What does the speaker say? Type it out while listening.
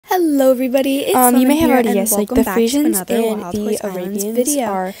Hello everybody, it's you may have here, already and guessed, like, welcome the back to Frisians another and Wild the Horse Islands Arabians video.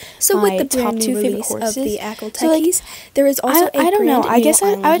 are So with my the top brand two new favorite release horses. of the So, like, AKHAL-TEKEs, there is also I don't know, I guess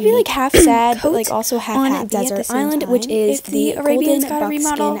I would be like half sad, but like also half on happy Desert at the same Island, time which is if the Arabians got a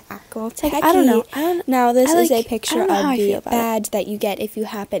remodel. AKHAL-TEKE. Like, I don't know, Now this is a I picture don't know of how I the feel about badge that you get if you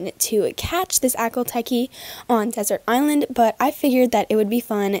happen to catch this AKHAL-TEKE on Desert Island, but I figured that it would be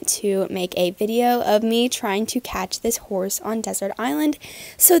fun to make a video of me trying to catch this horse on Desert Island,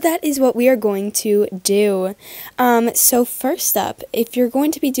 so that is what we are going to do. So first up, if you're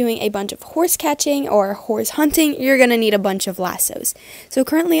going to be doing a bunch of horse catching or horse hunting, you're going to need a bunch of lassos. So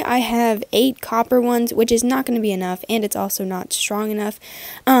currently I have 8 copper ones, which is not going to be enough, and it's also not strong enough,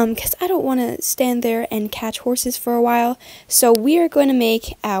 because I don't want to stand there and catch horses for a while. So we are going to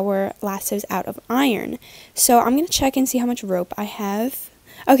make our lassos out of iron. So I'm going to check and see how much rope I have.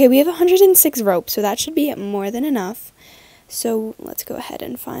 Okay, we have 106 rope, so that should be more than enough. So let's go ahead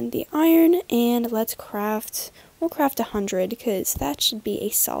and find the iron, and let's craft, we'll craft 100, because that should be a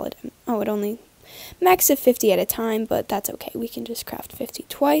solid, it only max of 50 at a time, but that's okay, we can just craft 50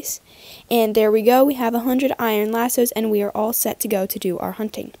 twice, and there we go, we have 100 iron lassos, and we are all set to go to do our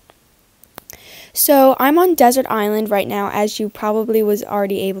hunting. So I'm on Desert Island right now, as you probably was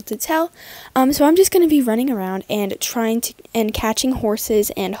already able to tell. So I'm just going to be running around and catching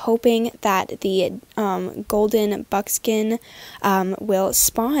horses and hoping that the golden buckskin will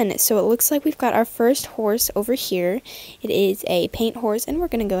spawn. So it looks like we've got our first horse over here. It is a paint horse, and we're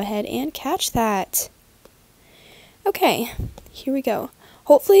going to go ahead and catch that. Okay, here we go.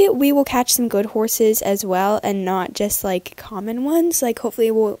 Hopefully we will catch some good horses as well, and not just like common ones. Like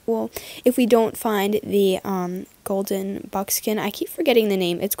hopefully we'll if we don't find the golden buckskin, I keep forgetting the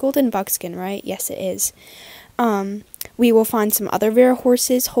name. It's golden buckskin, right? Yes, it is. We will find some other rare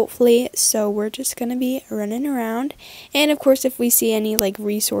horses, hopefully. So we're just gonna be running around, and of course if we see any like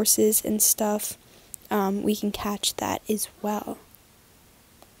resources and stuff, we can catch that as well.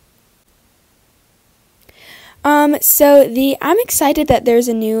 I'm excited that there's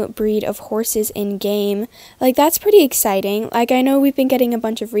a new breed of horses in game. Like, that's pretty exciting. Like, I know we've been getting a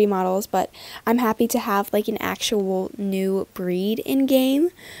bunch of remodels, but I'm happy to have like an actual new breed in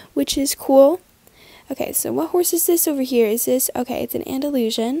game, which is cool. Okay, so what horse is this over here? Is this, okay, it's an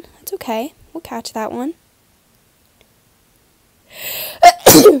Andalusian. That's okay. We'll catch that one.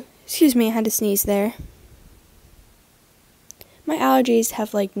 Excuse me, I had to sneeze there. My allergies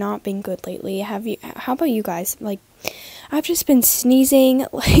have like not been good lately. How about you guys? Like, I've just been sneezing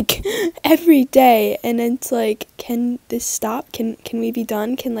like every day, and it's like, can this stop? Can we be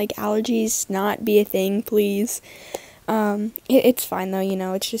done? Can like allergies not be a thing, please? It's fine though, you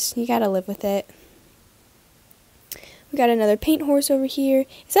know, it's just, you gotta live with it. We got another paint horse over here.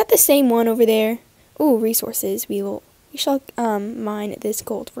 Is that the same one over there? Ooh, resources. We shall mine this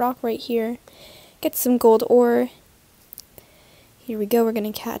gold rock right here. Get some gold ore. Here we go, we're going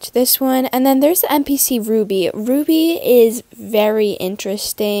to catch this one. And then there's the NPC Ruby. Ruby is very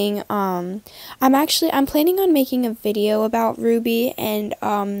interesting. I'm planning on making a video about Ruby, and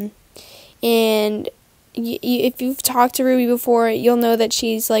if you've talked to Ruby before, you'll know that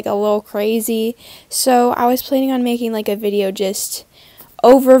she's like a little crazy. So I was planning on making like a video just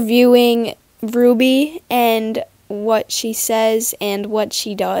overviewing Ruby and what she says and what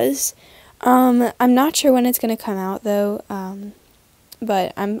she does. I'm not sure when it's going to come out though.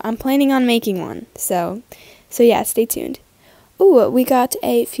 But I'm planning on making one, so yeah, stay tuned. Ooh, we got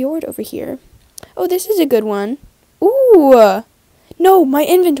a fjord over here. Oh, this is a good one. Ooh, no, my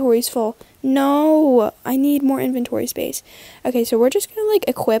inventory's full. No, I need more inventory space. Okay, so we're just gonna like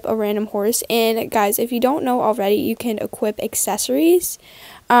equip a random horse, and guys, if you don't know already, you can equip accessories,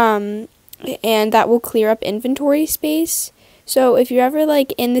 and that will clear up inventory space. So if you're ever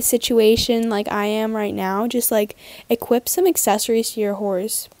like in the situation like I am right now, just like equip some accessories to your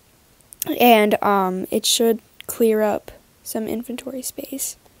horse, and it should clear up some inventory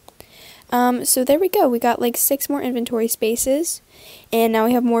space. So there we go. We got like 6 more inventory spaces, and now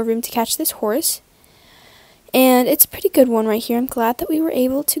we have more room to catch this horse. And it's a pretty good one right here. I'm glad that we were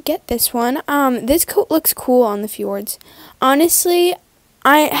able to get this one. This coat looks cool on the fjords. Honestly,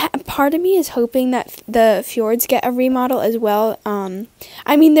 part of me is hoping that the fjords get a remodel as well.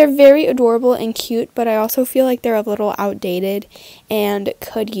 I mean, they're very adorable and cute, but I also feel like they're a little outdated and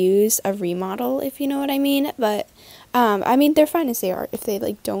could use a remodel, if you know what I mean. But I mean, they're fine as they are if they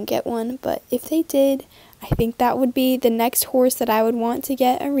like don't get one, but if they did, I think that would be the next horse that I would want to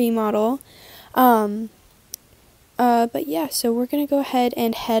get a remodel. But yeah, so we're gonna go ahead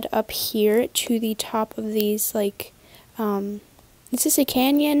and head up here to the top of these, like, is this a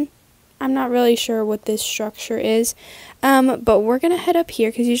canyon? I'm not really sure what this structure is. But we're gonna head up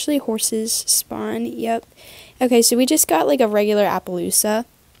here because usually horses spawn. Yep. Okay, so we just got like a regular Appaloosa.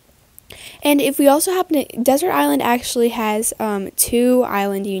 And if we also happen to, Desert Island actually has 2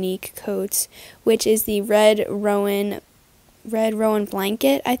 island unique coats, which is the red rowan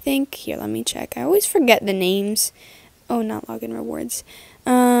blanket, I think. Here, let me check. I always forget the names. Oh, not login rewards.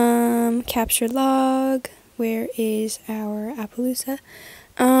 Capture log. Where is our Appaloosa?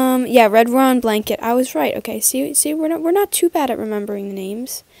 Yeah, red rowan blanket. I was right. Okay, see, we're not too bad at remembering the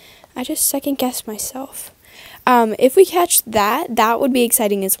names. I just second guessed myself. If we catch that would be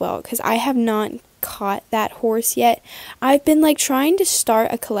exciting as well, because I have not caught that horse yet. I've been like trying to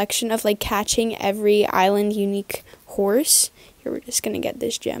start a collection of like catching every island unique horse. Here, we're just gonna get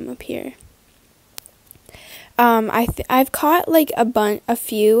this gem up here. I've caught like a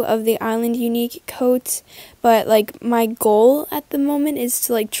few of the island unique coats, but like my goal at the moment is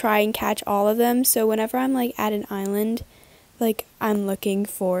to like try and catch all of them. So whenever I'm like at an island, like I'm looking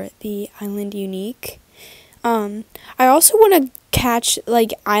for the island unique. I also want to catch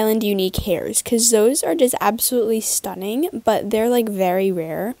like island unique hares, because those are just absolutely stunning, but they're like very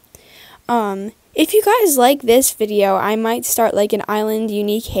rare. If you guys like this video, I might start like an island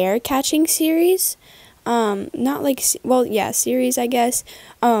unique hare catching series. Not like, well, yeah, series, I guess,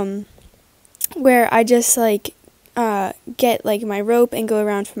 where I just like get like my rope and go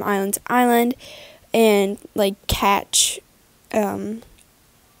around from island to island and like catch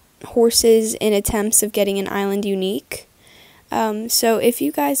horses in attempts of getting an island unique. So if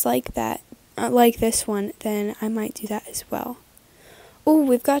you guys like that, like this one, then I might do that as well. Oh,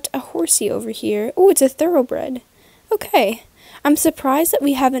 we've got a horsey over here. Oh, it's a thoroughbred. Okay. I'm surprised that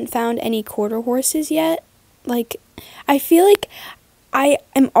we haven't found any quarter horses yet. Like, I feel like I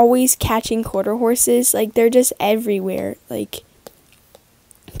am always catching quarter horses. Like, they're just everywhere. Like,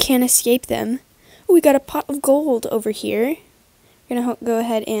 can't escape them. Oh, we got a pot of gold over here. We're gonna go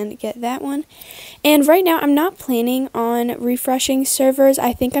ahead and get that one. And right now, I'm not planning on refreshing servers.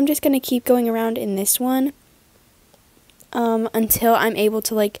 I think I'm just gonna keep going around in this one until I'm able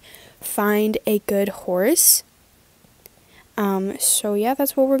to like find a good horse. So yeah,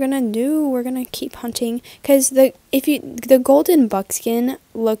 that's what we're gonna do. We're gonna keep hunting, because the golden buckskin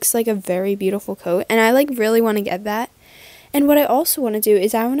looks like a very beautiful coat, and I like really want to get that. And what I also want to do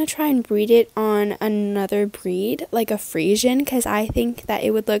is I want to try and breed it on another breed, like a Frisian, because I think that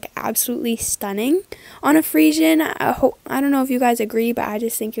it would look absolutely stunning on a Frisian. I don't know if you guys agree, but I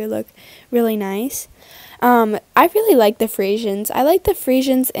just think it would look really nice. I really like the Frisians. I like the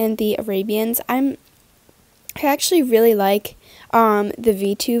Frisians and the Arabians. I actually really like the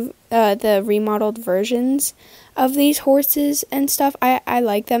V2, the remodeled versions of these horses and stuff. I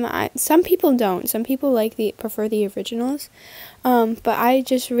like them. Some people don't. Some people prefer the originals. But I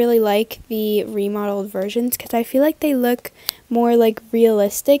just really like the remodeled versions because I feel like they look more like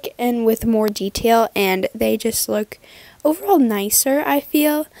realistic and with more detail, and they just look overall nicer, I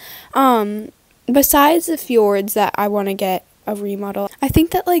feel. Besides the fjords that I want to get a remodel, I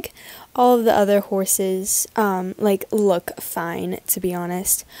think that like all of the other horses like look fine, to be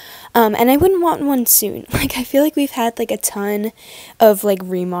honest. And I wouldn't want one soon. Like, I feel like we've had like a ton of like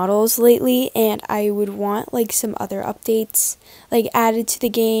remodels lately, and I would want like some other updates like added to the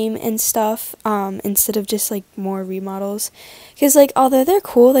game and stuff, instead of just like more remodels, because like although they're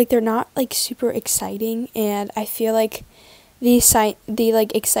cool, like they're not like super exciting, and I feel like the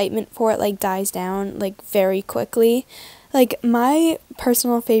like excitement for it like dies down like very quickly. Like, my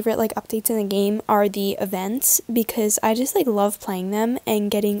personal favorite like updates in the game are the events, because I just like love playing them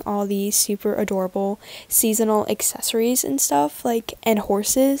and getting all these super adorable seasonal accessories and stuff, like, and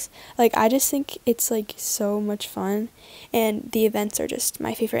horses. Like, I just think it's like so much fun, and the events are just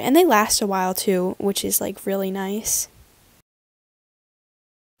my favorite, and they last a while too, which is like really nice.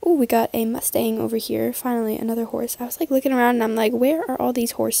 Oh, we got a Mustang over here. Finally, another horse. I was like looking around and I'm like, where are all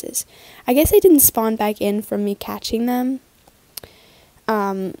these horses? I guess they didn't spawn back in from me catching them.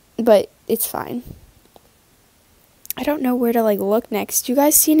 But it's fine. I don't know where to like look next. Do you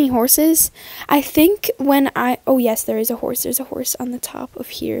guys see any horses? I think oh yes, there is a horse. There's a horse on the top of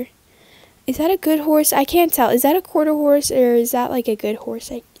here. Is that a good horse? I can't tell. Is that a quarter horse or is that like a good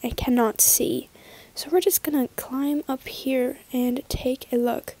horse? I cannot see. So we're just gonna climb up here and take a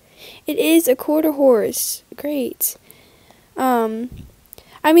look. It is a quarter horse. Great. I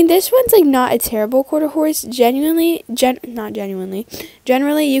mean, this one's like not a terrible quarter horse. Generally,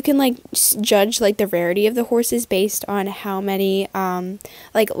 you can like judge like the rarity of the horses based on how many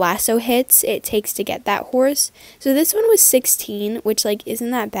like lasso hits it takes to get that horse. So this one was 16, which like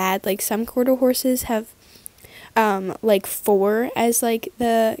isn't that bad. Like some quarter horses have like 4 as like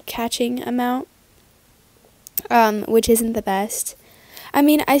the catching amount, which isn't the best. I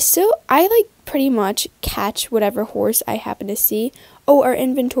mean, I like pretty much catch whatever horse I happen to see. Oh, our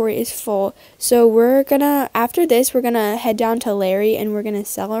inventory is full. So after this, we're gonna head down to Larry and we're gonna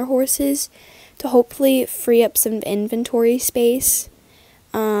sell our horses to hopefully free up some inventory space.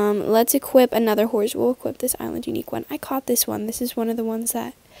 Let's equip another horse. We'll equip this Island Unique one. I caught this one. This is one of the ones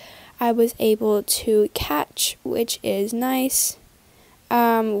that I was able to catch, which is nice.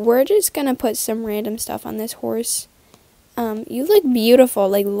 We're just gonna put some random stuff on this horse. You look beautiful.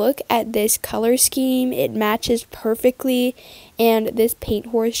 Like, look at this color scheme. It matches perfectly, and this paint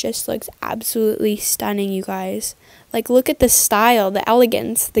horse just looks absolutely stunning, you guys. Like, look at the style, the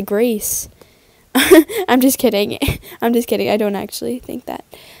elegance, the grace. I'm just kidding. I'm just kidding. I don't actually think that.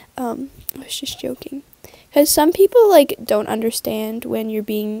 I was just joking. Because some people, like, don't understand when you're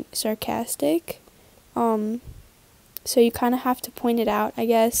being sarcastic. So you kind of have to point it out, I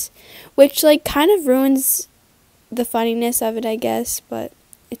guess. Which, like, kind of ruins the funniness of it, I guess, but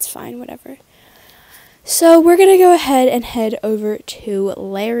it's fine, whatever. So we're gonna go ahead and head over to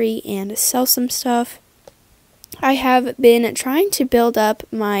Larry and sell some stuff. I have been trying to build up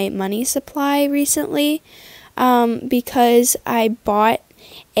my money supply recently, because I bought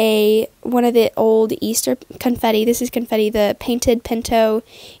one of the old Easter confetti. This is confetti, the painted Pinto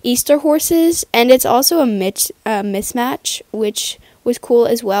Easter horses, and it's also a mismatch, which was cool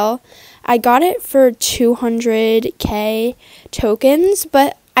as well. I got it for 200k tokens,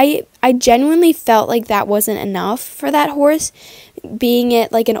 but I genuinely felt like that wasn't enough for that horse, being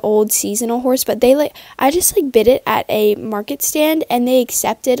it like an old seasonal horse. But I just like bid it at a market stand and they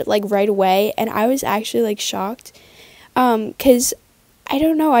accepted like right away, and I was actually like shocked, because I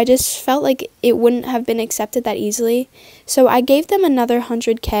don't know, I just felt like it wouldn't have been accepted that easily. So I gave them another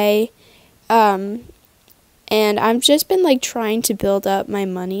 100k, and I've just been like trying to build up my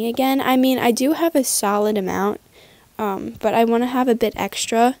money again. I mean, I do have a solid amount, but I want to have a bit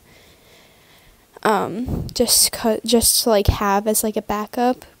extra, just to like have as like a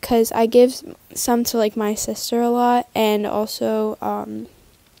backup, because I give some to like my sister a lot, and also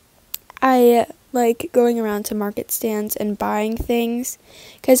I like going around to market stands and buying things,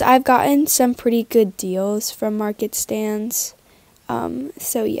 because I've gotten some pretty good deals from market stands.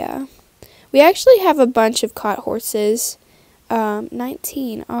 So yeah. We actually have a bunch of caught horses.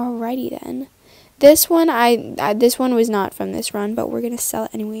 19. Alrighty then. This one, this one was not from this run, but we're gonna sell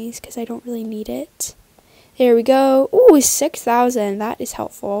it anyways because I don't really need it. There we go. Ooh, 6,000. That is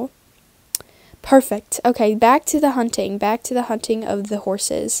helpful. Perfect. Okay, back to the hunting. Back to the hunting of the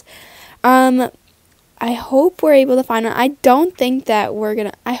horses. I hope we're able to find one. I don't think that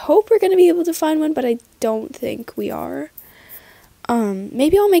I hope we're gonna be able to find one, but I don't think we are.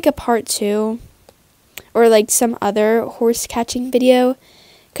 Maybe I'll make a part 2 or like some other horse catching video,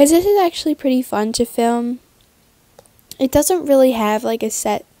 because this is actually pretty fun to film. It doesn't really have like a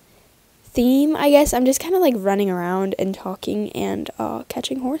set theme, I guess. I'm just kind of like running around and talking and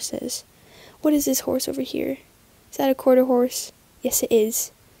catching horses. What is this horse over here? Is that a quarter horse? Yes, it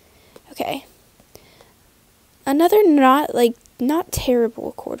is. Okay. Another not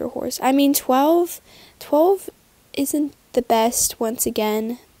terrible quarter horse. I mean, 12 isn't the best once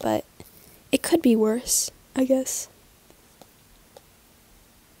again, but it could be worse, I guess.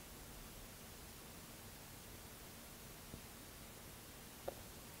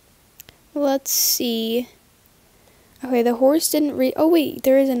 Let's see. Okay, the horse didn't oh wait,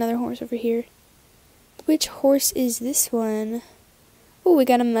 there is another horse over here. Which horse is this one? Oh, we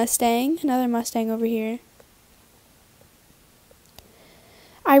got a Mustang, another Mustang over here.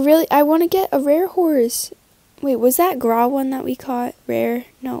 I want to get a rare horse. Wait, was that Gra one that we caught rare?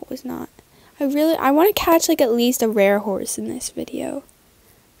 No, it was not. I want to catch like at least a rare horse in this video,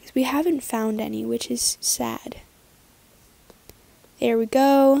 because we haven't found any, which is sad. There we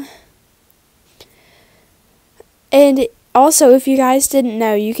go. And also, if you guys didn't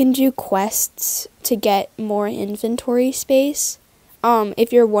know, you can do quests to get more inventory space.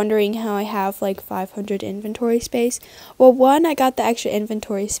 If you're wondering how I have like 500 inventory space, well, one, I got the extra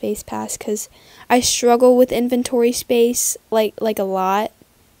inventory space pass because I struggle with inventory space like a lot,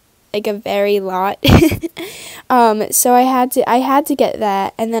 like a very lot. So I had to get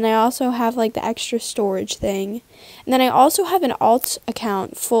that, and then I also have like the extra storage thing, and then I also have an alt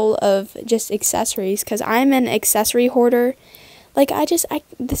account full of just accessories because I'm an accessory hoarder. Like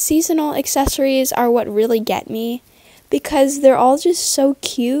the seasonal accessories are what really get me, because they're all just so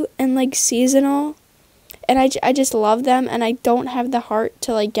cute and like seasonal, and I just love them, and I don't have the heart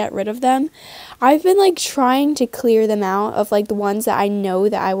to like get rid of them. I've been like trying to clear them out of like the ones that I know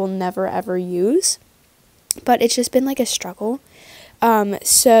that I will never ever use. but it's just been like a struggle.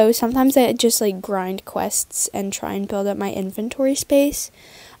 So sometimes I just like grind quests and try and build up my inventory space.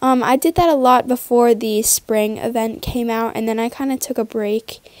 I did that a lot before the spring event came out, and then I kind of took a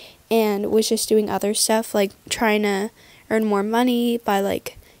break and was just doing other stuff, like trying to earn more money by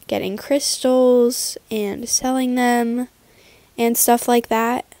like getting crystals and selling them and stuff like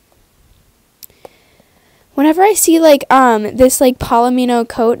that. Whenever I see like this like Palomino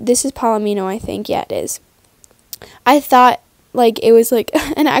coat, this is Palomino, I think. Yeah, it is. I thought like it was like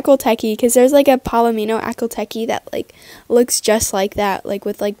an AKHAL-TEKE, because there's like a Palomino AKHAL-TEKE that like looks just like that, like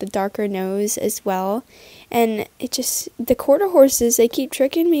with like the darker nose as well. And it just, the quarter horses, they keep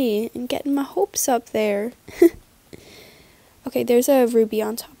tricking me and getting my hopes up there. Okay, there's a ruby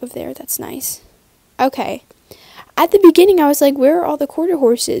on top of there. That's nice. Okay. At the beginning, I was like, where are all the quarter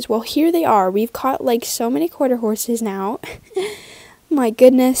horses? Well, here they are. We've caught like so many quarter horses now. My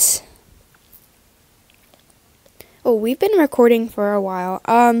goodness. Oh, we've been recording for a while.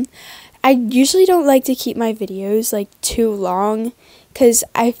 I usually don't like to keep my videos like too long, because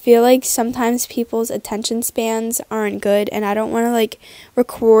I feel like sometimes people's attention spans aren't good, and I don't want to like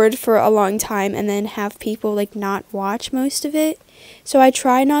record for a long time and then have people like not watch most of it. So I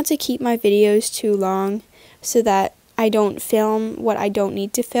try not to keep my videos too long so that I don't film what I don't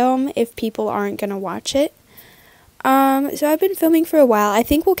need to film if people aren't going to watch it. So I've been filming for a while. I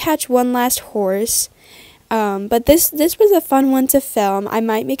think we'll catch one last horse. But this was a fun one to film. I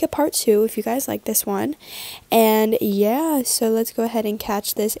might make a part 2 if you guys like this one. And yeah, so let's go ahead and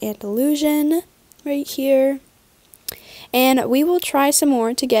catch this Andalusian right here. And we will try some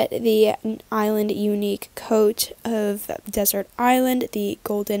more to get the island unique coat of Desert Island, the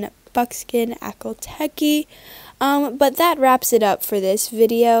golden buckskin AKHAL-TEKE. But that wraps it up for this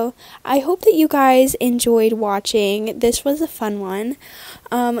video. I hope that you guys enjoyed watching. This was a fun one.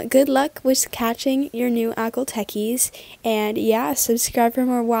 Good luck with catching your new AKHAL-TEKEs. And yeah, subscribe for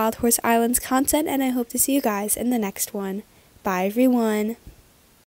more Wild Horse Islands content, and I hope to see you guys in the next one. Bye everyone.